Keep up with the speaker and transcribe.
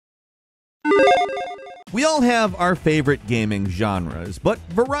We all have our favorite gaming genres, but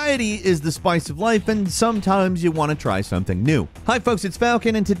variety is the spice of life, and sometimes you want to try something new. Hi folks, it's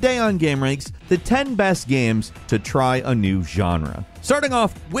Falcon, and today on gameranx, the 10 best games to try a new genre. Starting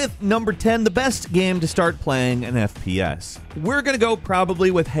off with number 10, the best game to start playing an FPS. We're going to go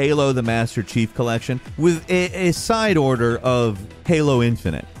probably with Halo the Master Chief Collection with a side order of Halo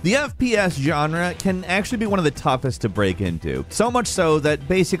Infinite. The FPS genre can actually be one of the toughest to break into, so much so that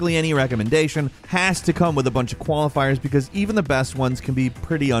basically any recommendation has to come with a bunch of qualifiers because even the best ones can be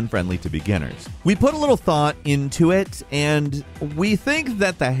pretty unfriendly to beginners. We put a little thought into it, and we think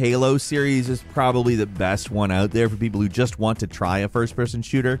that the Halo series is probably the best one out there for people who just want to try a first-person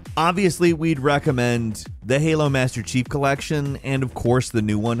shooter. Obviously, we'd recommend the Halo Master Chief Collection and, of course, the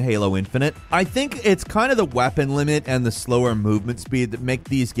new one, Halo Infinite. I think it's kind of the weapon limit and the slower movement speed that make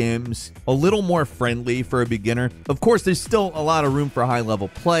these games a little more friendly for a beginner. Of course, there's still a lot of room for high-level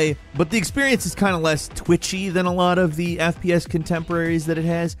play, but the experience is kind of less twitchy than a lot of the FPS contemporaries that it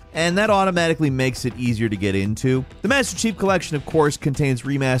has, and that automatically makes it easier to get into. The Master Chief Collection, of course, contains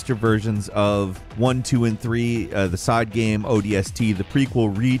remastered versions of 1, 2, and 3, the side game, ODST, the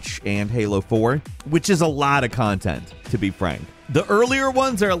prequel Reach, and Halo 4, which is a lot of content, to be frank. The earlier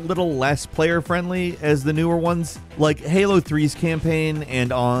ones are a little less player-friendly, as the newer ones, like Halo 3's campaign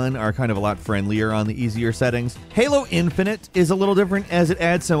and on, are kind of a lot friendlier on the easier settings. Halo Infinite is a little different as it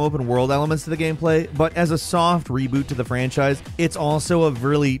adds some open-world elements to the gameplay, but as a soft reboot to the franchise, it's also a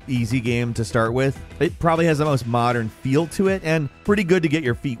really easy game to start with. It probably has the most modern feel to it, and pretty good to get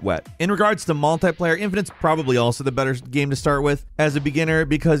your feet wet. In regards to multiplayer, Infinite's probably also the better game to start with as a beginner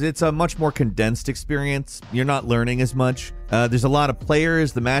because it's a much more condensed experience. You're not learning as much. There's a lot of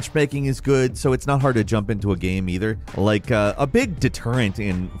players, the matchmaking is good, so it's not hard to jump into a game either. Like, a big deterrent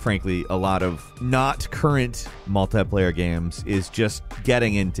in, frankly, a lot of not current multiplayer games is just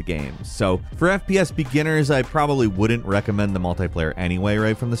getting into games. So, for FPS beginners, I probably wouldn't recommend the multiplayer anyway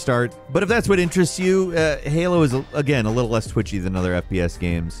right from the start. But if that's what interests you, Halo is, again, a little less twitchy than other FPS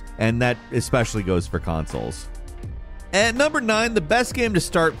games, and that especially goes for consoles. At number 9, the best game to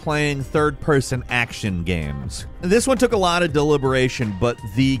start playing third-person action games. This one took a lot of deliberation, but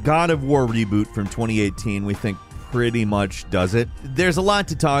the God of War reboot from 2018, we think, pretty much does it. There's a lot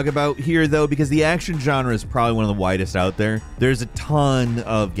to talk about here, though, because the action genre is probably one of the widest out there. There's a ton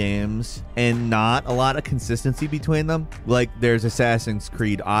of games and not a lot of consistency between them. Like, there's Assassin's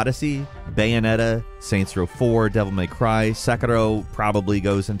Creed Odyssey, Bayonetta, Saints Row 4, Devil May Cry, Sekiro probably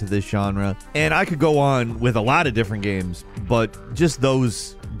goes into this genre. And I could go on with a lot of different games, but just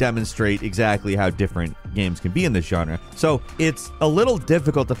those demonstrate exactly how different games can be in this genre. So it's a little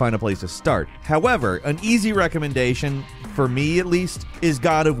difficult to find a place to start. However, an easy recommendation, for me at least, is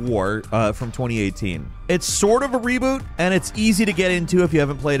God of War from 2018. It's sort of a reboot, and it's easy to get into if you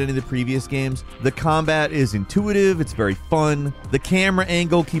haven't played any of the previous games. The combat is intuitive, it's very fun. The camera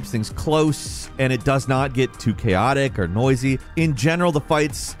angle keeps things close, and it does not get too chaotic or noisy. In general, the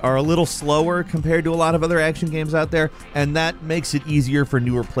fights are a little slower compared to a lot of other action games out there, and that makes it easier for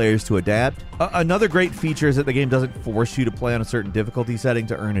newer players to adapt. Another great feature is that the game doesn't force you to play on a certain difficulty setting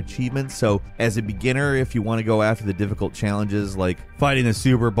to earn achievements, so as a beginner, if you want to go after the difficult challenges like fighting the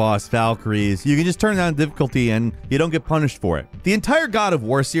super boss Valkyries, you can just turn down difficulty and you don't get punished for it. The entire God of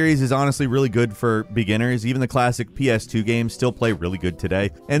War series is honestly really good for beginners. Even the classic PS2 games still play really good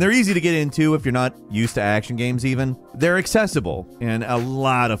today, and they're easy to get into if you're not used to action games even. They're accessible and a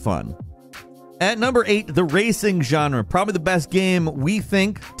lot of fun. At number 8, the racing genre. Probably the best game we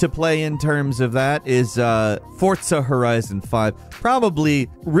think to play in terms of that is Forza Horizon 5. Probably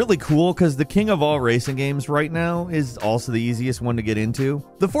really cool because the king of all racing games right now is also the easiest one to get into.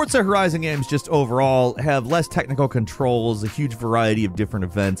 The Forza Horizon games just overall have less technical controls, a huge variety of different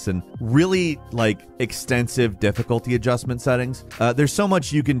events, and really like extensive difficulty adjustment settings. There's so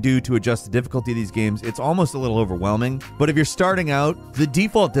much you can do to adjust the difficulty of these games, it's almost a little overwhelming. But if you're starting out, the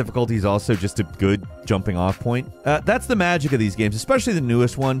default difficulty is also just a good jumping off point. That's the magic of these games, especially the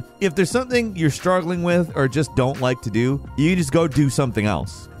newest one. If there's something you're struggling with or just don't like to do, you can just go do something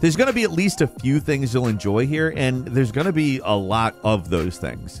else. There's going to be at least a few things you'll enjoy here, and there's going to be a lot of those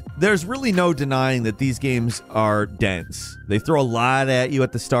things. There's really no denying that these games are dense. They throw a lot at you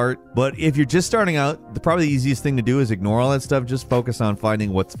at the start, but if you're just starting out, probably the easiest thing to do is ignore all that stuff, just focus on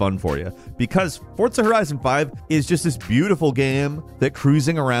finding what's fun for you. Because Forza Horizon 5 is just this beautiful game that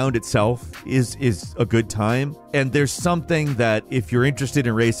cruising around itself is a good time. And there's something that if you're interested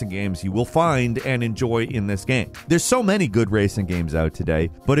in racing games, you will find and enjoy in this game. There's so many good racing games out today,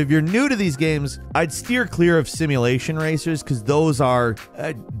 but if you're new to these games, I'd steer clear of simulation racers because those are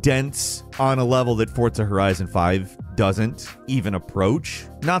dense on a level that Forza Horizon 5 doesn't even approach.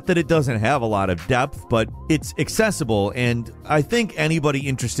 Not that it doesn't have a lot of depth, but it's accessible, and I think anybody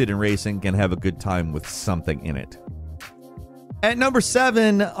interested in racing can have a good time with something in it. At number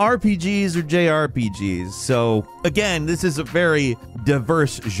 7, RPGs or JRPGs. So again, this is a very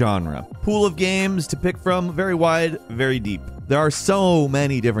diverse genre. Pool of games to pick from, very wide, very deep. There are so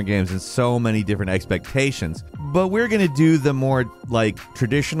many different games and so many different expectations, but we're going to do the more like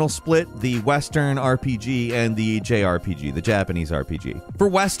traditional split, the Western RPG and the JRPG, the Japanese RPG. For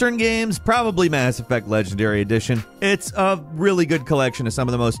Western games, probably Mass Effect Legendary Edition. It's a really good collection of some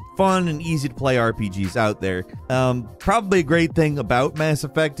of the most fun and easy to play RPGs out there. Probably a great thing about Mass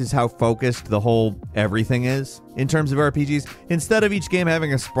Effect is how focused the whole everything is in terms of RPGs. Instead of each game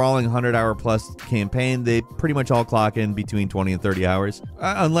having a sprawling 100-hour plus campaign, they pretty much all clock in between 20 and 30 hours.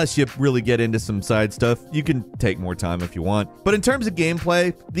 Unless you really get into some side stuff, you can take more time if you want. But in terms of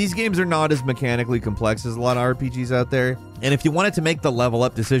gameplay, these games are not as mechanically complex as a lot of RPGs out there. And if you wanted to make the level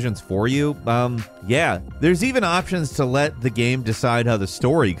up decisions for you, yeah, there's even options to let the game decide how the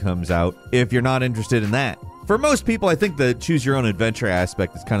story comes out if you're not interested in that. For most people, I think the choose your own adventure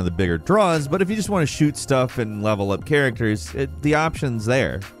aspect is kind of the bigger draws, but if you just want to shoot stuff and level up characters, the option's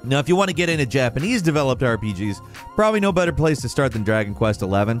there. Now, if you want to get into Japanese developed RPGs, probably no better place to start than Dragon Quest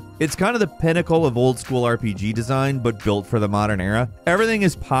XI. It's kind of the pinnacle of old school RPG design, but built for the modern era. Everything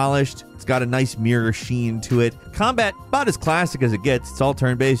is polished. It's got a nice mirror sheen to it. Combat, about as classic as it gets. It's all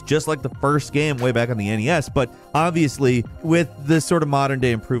turn-based, just like the first game way back on the NES, but obviously with the sort of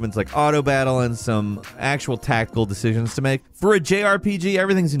modern-day improvements like auto battle and some actual tactical decisions to make. For a JRPG,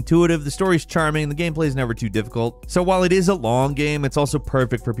 everything's intuitive, the story's charming, the gameplay is never too difficult. So while it is a long game, it's also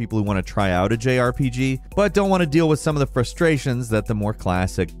perfect for people who want to try out a JRPG, but don't want to deal with some of the frustrations that the more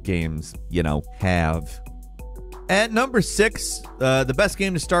classic games, have. At number 6, the best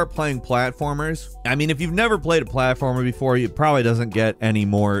game to start playing platformers. I mean, if you've never played a platformer before, it probably doesn't get any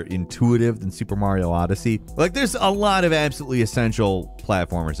more intuitive than Super Mario Odyssey. Like, there's a lot of absolutely essential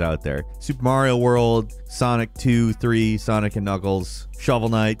platformers out there. Super Mario World, Sonic 2, 3, Sonic and Knuckles, Shovel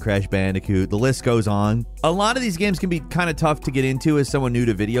Knight, Crash Bandicoot, the list goes on. A lot of these games can be kind of tough to get into as someone new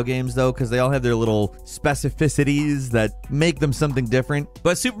to video games, though, because they all have their little specificities that make them something different.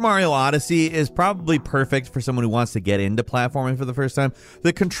 But Super Mario Odyssey is probably perfect for someone who wants to get into platforming for the first time.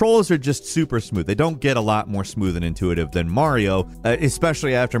 The controls are just super smooth. They don't get a lot more smooth and intuitive than Mario,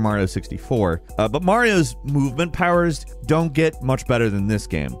 especially after Mario 64. But Mario's movement powers don't get much better than this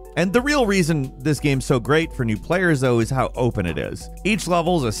game. And the real reason this game's so great for new players, though, is how open it is. Each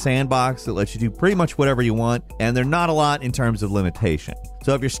level is a sandbox that lets you do pretty much whatever you want, and they're not a lot in terms of limitation.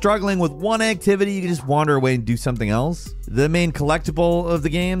 So if you're struggling with one activity, you can just wander away and do something else. The main collectible of the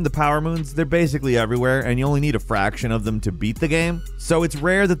game, the Power Moons, they're basically everywhere, and you only need a fraction of them to beat the game. So it's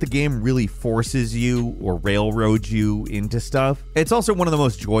rare that the game really forces you or railroads you into stuff. It's also one of the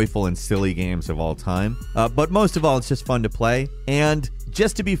most joyful and silly games of all time. But most of all, it's just fun to play. And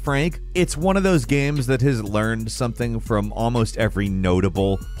just to be frank, it's one of those games that has learned something from almost every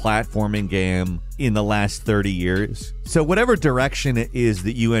notable platforming game in the last 30 years. So whatever direction it is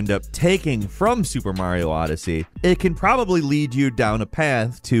that you end up taking from Super Mario Odyssey, it can probably lead you down a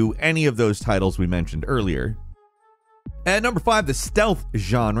path to any of those titles we mentioned earlier. At number 5, the stealth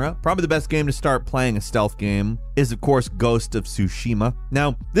genre. Probably the best game to start playing a stealth game is, of course, Ghost of Tsushima.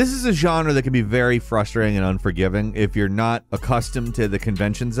 Now, this is a genre that can be very frustrating and unforgiving if you're not accustomed to the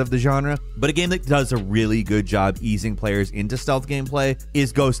conventions of the genre, but a game that does a really good job easing players into stealth gameplay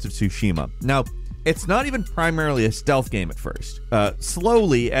is Ghost of Tsushima. Now, it's not even primarily a stealth game at first.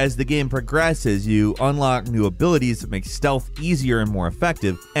 Slowly, as the game progresses, you unlock new abilities that make stealth easier and more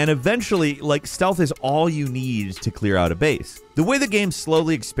effective, and eventually, stealth is all you need to clear out a base. The way the game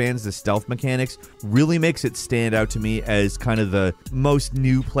slowly expands the stealth mechanics really makes it stand out to me as kind of the most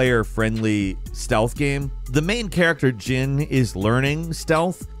new player-friendly stealth game. The main character, Jin, is learning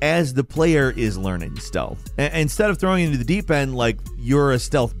stealth as the player is learning stealth. Instead of throwing you into the deep end like you're a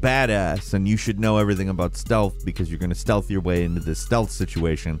stealth badass and you should know everything about stealth because you're going to stealth your way into this stealth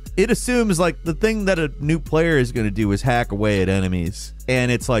situation, it assumes the thing that a new player is going to do is hack away at enemies. and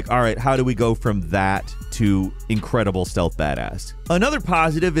it's like, all right, how do we go from that to incredible stealth badass? Another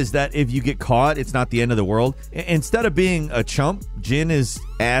positive is that if you get caught, it's not the end of the world. Instead of being a chump, Jin is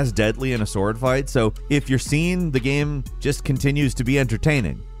as deadly in a sword fight, so if you're seen, the game just continues to be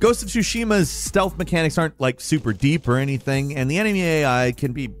entertaining. Ghost of Tsushima's stealth mechanics aren't like super deep or anything, and the enemy AI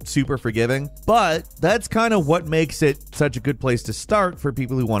can be super forgiving, but that's kind of what makes it such a good place to start for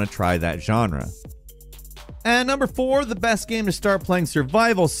people who want to try that genre. And number 4, the best game to start playing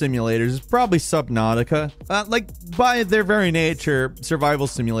survival simulators is probably Subnautica. By their very nature, survival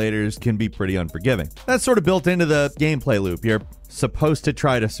simulators can be pretty unforgiving. That's sort of built into the gameplay loop. You're supposed to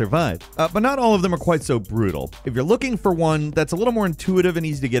try to survive. But not all of them are quite so brutal. If you're looking for one that's a little more intuitive and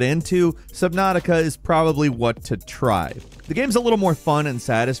easy to get into, Subnautica is probably what to try. The game's a little more fun and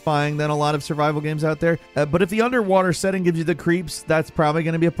satisfying than a lot of survival games out there, but if the underwater setting gives you the creeps, that's probably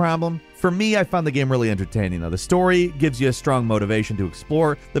going to be a problem. For me, I found the game really entertaining, though. The story gives you a strong motivation to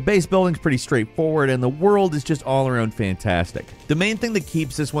explore, the base building's pretty straightforward, and the world is just all around fantastic. The main thing that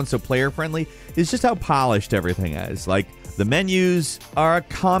keeps this one so player-friendly is just how polished everything is. Like, the menus are a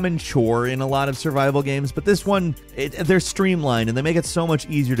common chore in a lot of survival games, but this one, they're streamlined and they make it so much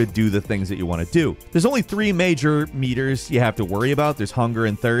easier to do the things that you want to do. There's only 3 major meters you have to worry about. There's hunger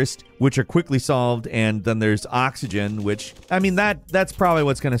and thirst, which are quickly solved, and then there's oxygen, which, I mean, that's probably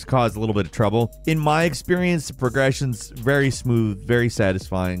what's going to cause a little bit of trouble. In my experience, the progression's very smooth, very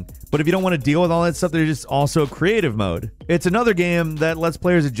satisfying. But if you don't want to deal with all that stuff, there's just also creative mode. It's another game that lets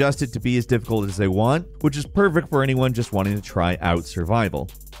players adjust it to be as difficult as they want, which is perfect for anyone just wanting to try out survival.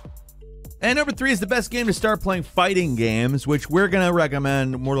 And number 3 is the best game to start playing fighting games, which we're going to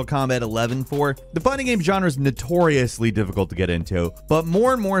recommend Mortal Kombat 11 for. The fighting game genre is notoriously difficult to get into, but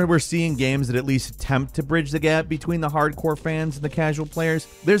more and more we're seeing games that at least attempt to bridge the gap between the hardcore fans and the casual players.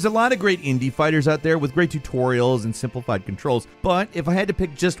 There's a lot of great indie fighters out there with great tutorials and simplified controls, but if I had to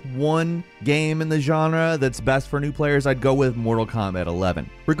pick just one game in the genre that's best for new players, I'd go with Mortal Kombat 11.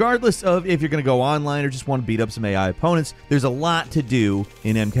 Regardless of if you're going to go online or just want to beat up some AI opponents, there's a lot to do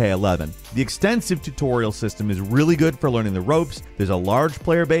in MK11. The extensive tutorial system is really good for learning the ropes. There's a large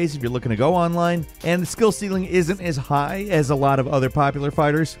player base if you're looking to go online, and the skill ceiling isn't as high as a lot of other popular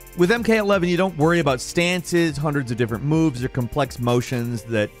fighters. With MK11, you don't worry about stances, hundreds of different moves, or complex motions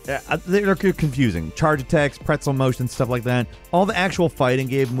that they're confusing. Charge attacks, pretzel motions, stuff like that. All the actual fighting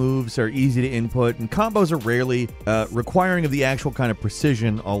game moves are easy to input, and combos are rarely requiring of the actual kind of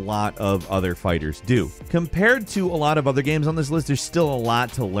precision a lot of other fighters do. Compared to a lot of other games on this list, there's still a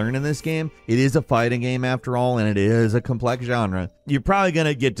lot to learn in this game. It is a fighting game after all, and it is a complex genre. You're probably going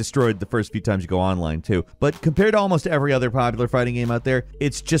to get destroyed the first few times you go online too, but compared to almost every other popular fighting game out there,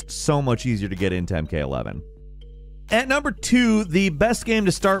 it's just so much easier to get into MK11. At number 2, the best game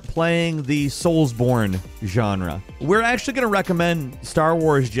to start playing the Soulsborne genre. We're actually going to recommend Star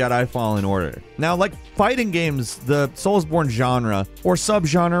Wars Jedi Fallen Order. Now, like fighting games, the Soulsborne genre, or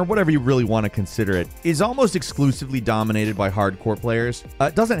subgenre, whatever you really want to consider it, is almost exclusively dominated by hardcore players.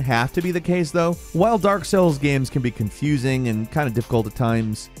 It doesn't have to be the case, though. While Dark Souls games can be confusing and kind of difficult at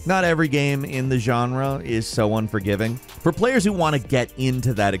times, not every game in the genre is so unforgiving. For players who want to get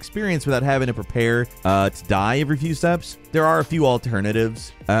into that experience without having to prepare to die every few steps, there are a few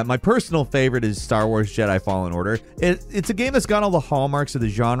alternatives. My personal favorite is Star Wars Jedi Fallen Order. It's a game that's got all the hallmarks of the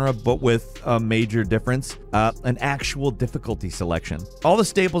genre, but with a major difference, an actual difficulty selection. All the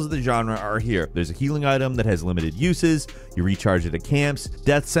staples of the genre are here. There's a healing item that has limited uses, you recharge it at camps,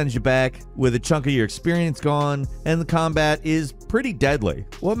 death sends you back with a chunk of your experience gone, and the combat is pretty deadly.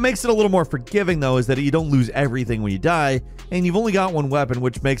 What makes it a little more forgiving, though, is that you don't lose everything when you die, and you've only got one weapon,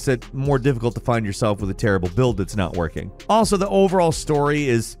 which makes it more difficult to find yourself with a terrible build that's not working. Also, the overall story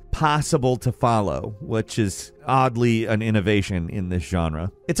is possible to follow, which is oddly an innovation in this genre.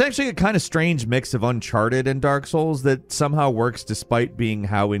 It's actually a kind of strange mix of Uncharted and Dark Souls that somehow works despite being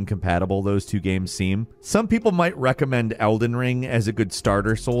how incompatible those two games seem. Some people might recommend Elden Ring as a good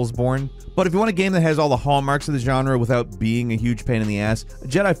starter Soulsborne, but if you want a game that has all the hallmarks of the genre without being a huge pain in the ass,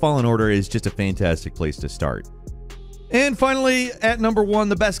 Jedi Fallen Order is just a fantastic place to start. And finally, at number 1,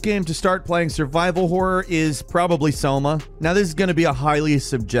 the best game to start playing survival horror is probably Soma. Now, this is going to be a highly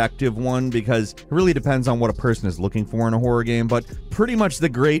subjective one because it really depends on what a person is looking for in a horror game, but pretty much the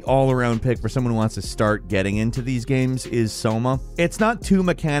great all-around pick for someone who wants to start getting into these games is Soma. It's not too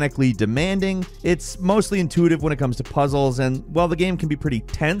mechanically demanding, it's mostly intuitive when it comes to puzzles, and while the game can be pretty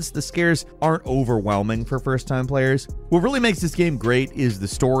tense, the scares aren't overwhelming for first-time players. What really makes this game great is the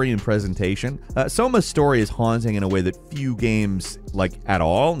story and presentation. Soma's story is haunting in a way that few games, like at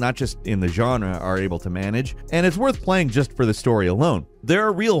all, not just in the genre, are able to manage, and it's worth playing just for the story alone. There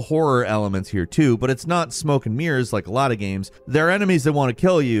are real horror elements here too, but it's not smoke and mirrors like a lot of games. There are enemies that want to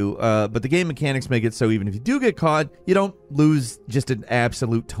kill you, but the game mechanics make it so even if you do get caught, you don't lose just an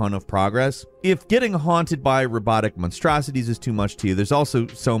absolute ton of progress. If getting haunted by robotic monstrosities is too much to you, there's also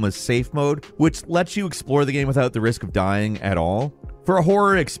Soma's safe mode, which lets you explore the game without the risk of dying at all. For a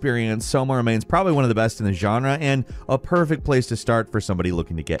horror experience, Soma remains probably one of the best in the genre and a perfect place to start for somebody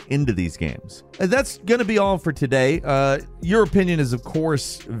looking to get into these games. And that's going to be all for today. Your opinion is, of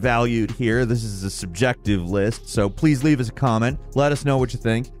course, valued here. This is a subjective list, so please leave us a comment. Let us know what you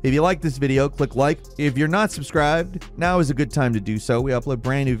think. If you like this video, click like. If you're not subscribed, now is a good time to do so. We upload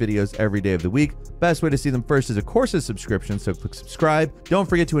brand new videos every day of the week. Best way to see them first is, of course, a subscription, so click subscribe. Don't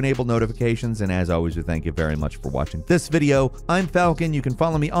forget to enable notifications, and as always, we thank you very much for watching this video. I'm Falcon. You can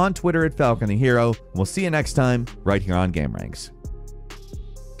follow me on Twitter at Falcon the Hero. We'll see you next time right here on gameranx.